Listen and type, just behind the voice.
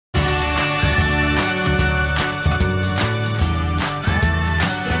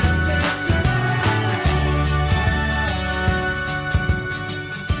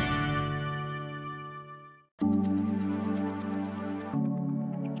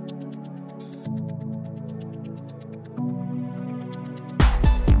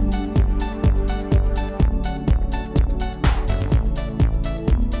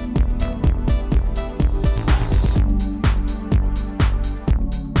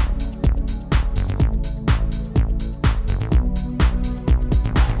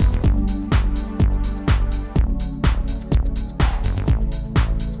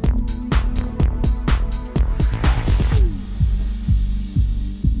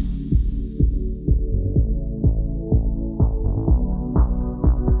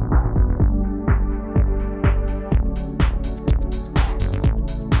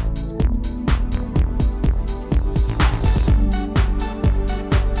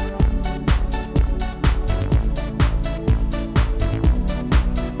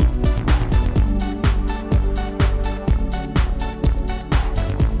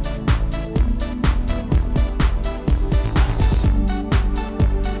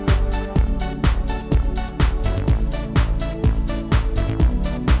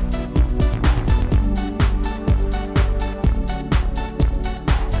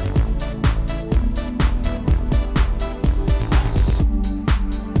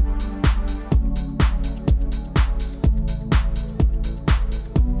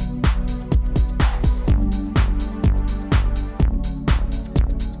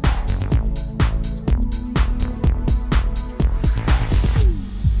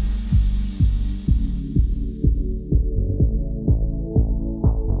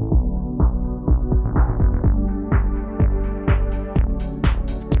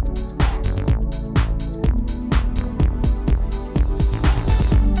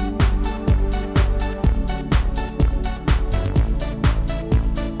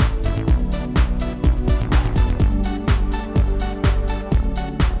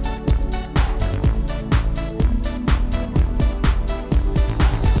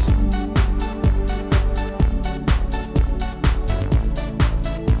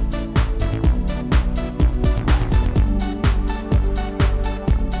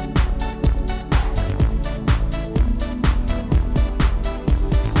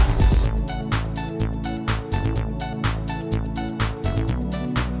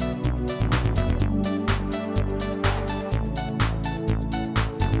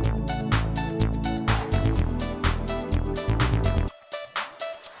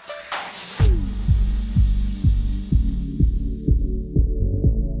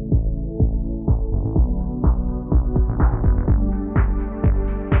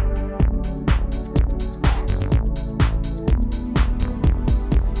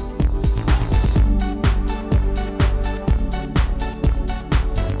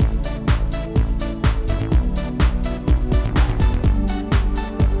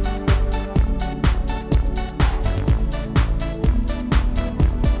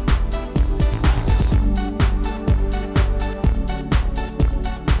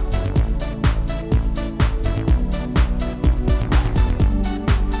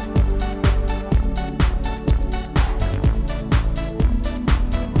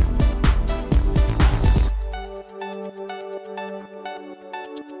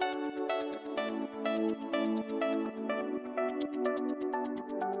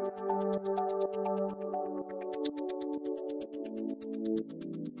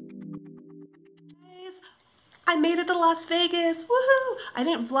I made it to Las Vegas. Woohoo! I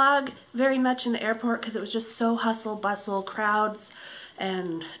didn't vlog very much in the airport because it was just so hustle bustle, crowds,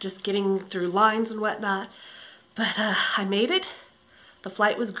 and just getting through lines and whatnot. But I made it. The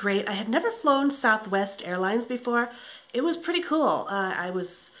flight was great. I had never flown Southwest Airlines before. It was pretty cool. I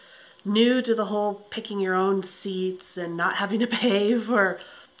was new to the whole picking your own seats and not having to pay for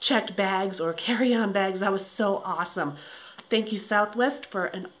checked bags or carry-on bags. That was so awesome. Thank you, Southwest, for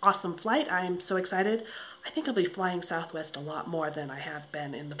an awesome flight. I am so excited. I think I'll be flying Southwest a lot more than I have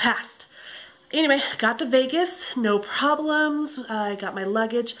been in the past. Anyway, got to Vegas, no problems. I got my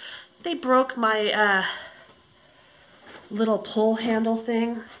luggage. They broke my little pull handle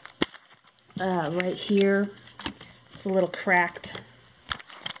thing right here. It's a little cracked.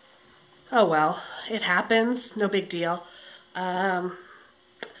 Oh well, it happens. No big deal. Got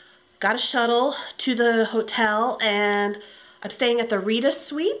a shuttle to the hotel, and I'm staying at the Riot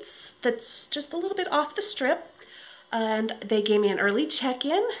Suites. That's just a little bit off the strip. And they gave me an early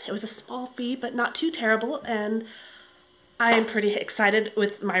check-in. It was a small fee, but not too terrible. And I am pretty excited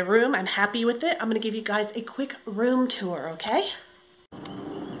with my room. I'm happy with it. I'm going to give you guys a quick room tour, okay?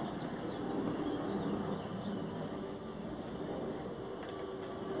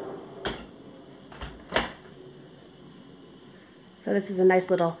 So this is a nice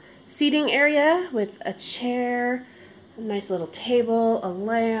little seating area with a chair, a nice little table, a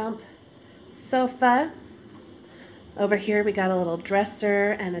lamp, sofa. Over here we got a little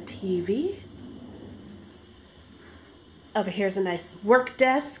dresser and a TV. Over here's a nice work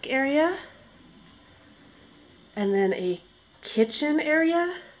desk area. And then a kitchen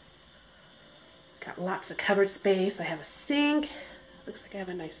area. Got lots of cupboard space. I have a sink. Looks like I have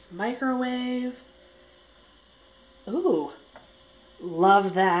a nice microwave. Ooh,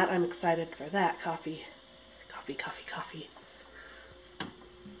 love that. I'm excited for that. Coffee. Coffee, coffee, coffee.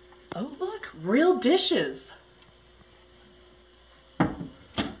 Oh look, real dishes.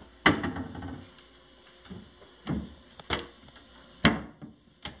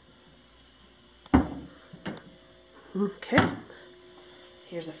 Okay,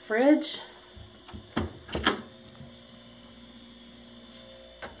 here's a fridge.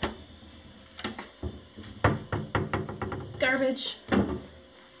 Garbage.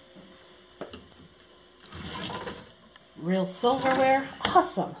 Real silverware.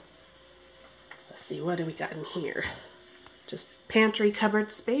 Awesome. Let's see, what do we got in here? Just pantry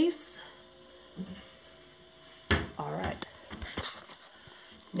cupboard space. All right.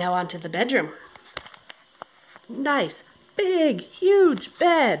 Now on to the bedroom. Nice, big, huge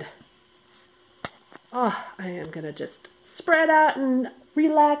bed. Oh, I am gonna just spread out and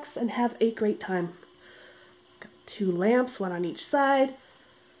relax and have a great time. Got 2 lamps, one on each side.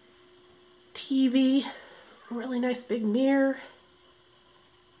 TV, really nice big mirror.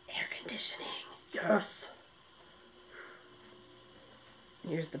 Air conditioning, yes.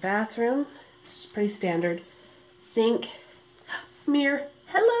 Here's the bathroom. It's pretty standard. Sink, mirror,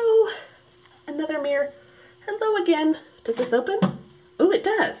 hello. Another mirror. Hello again. Does this open? Oh, it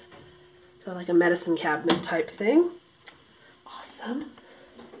does. So like a medicine cabinet type thing. Awesome.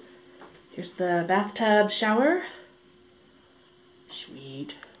 Here's the bathtub shower.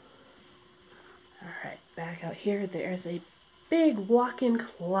 Sweet. All right, back out here, there's a big walk-in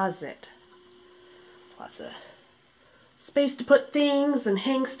closet. Lots of space to put things and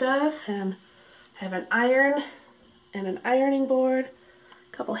hang stuff, and I have an iron and an ironing board,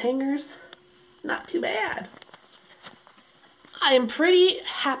 a couple hangers. Not too bad. I am pretty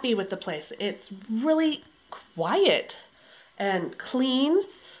happy with the place. It's really quiet and clean.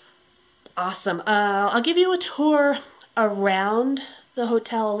 Awesome. I'll give you a tour around the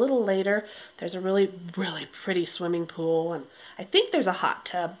hotel a little later. There's a really, really pretty swimming pool, and I think there's a hot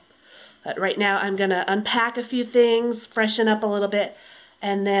tub. But right now I'm gonna unpack a few things, freshen up a little bit,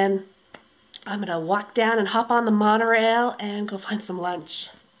 and then I'm gonna walk down and hop on the monorail and go find some lunch.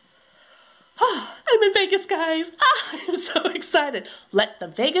 Oh, I'm in Vegas, guys. I'm so excited. Let the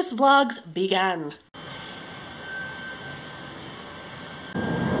Vegas vlogs begin.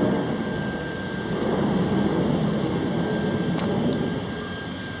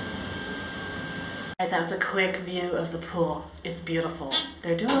 Alright, that was a quick view of the pool. It's beautiful.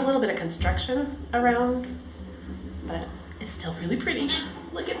 They're doing a little bit of construction around, but it's still really pretty.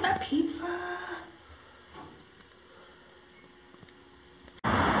 Look at that pizza.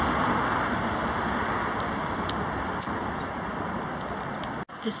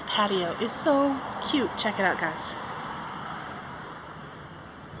 This patio is so cute. Check it out, guys.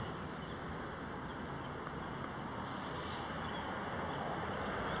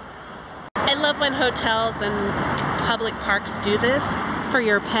 I love when hotels and public parks do this for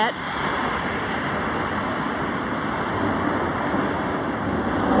your pets.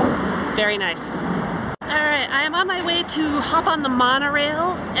 Very nice. Alright, I am on my way to hop on the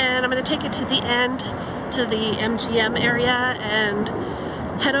monorail, and I'm going to take it to the end, to the MGM area, and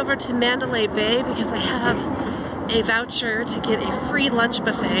head over to Mandalay Bay because I have a voucher to get a free lunch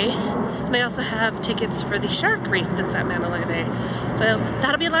buffet, and I also have tickets for the shark reef that's at Mandalay Bay. So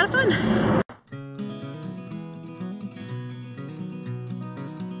that'll be a lot of fun.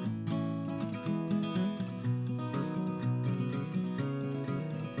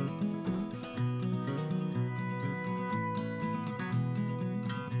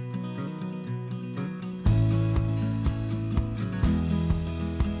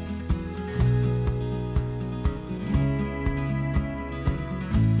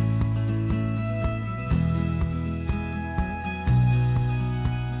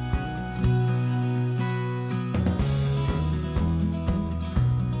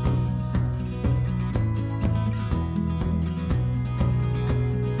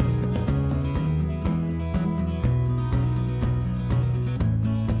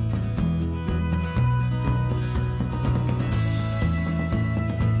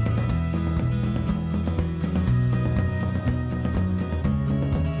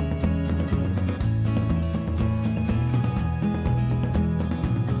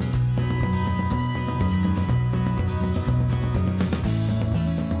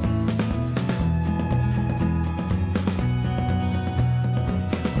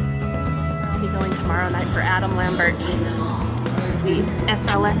 Tomorrow night for Adam Lambert, the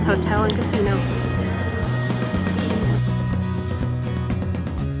SLS Hotel and Casino.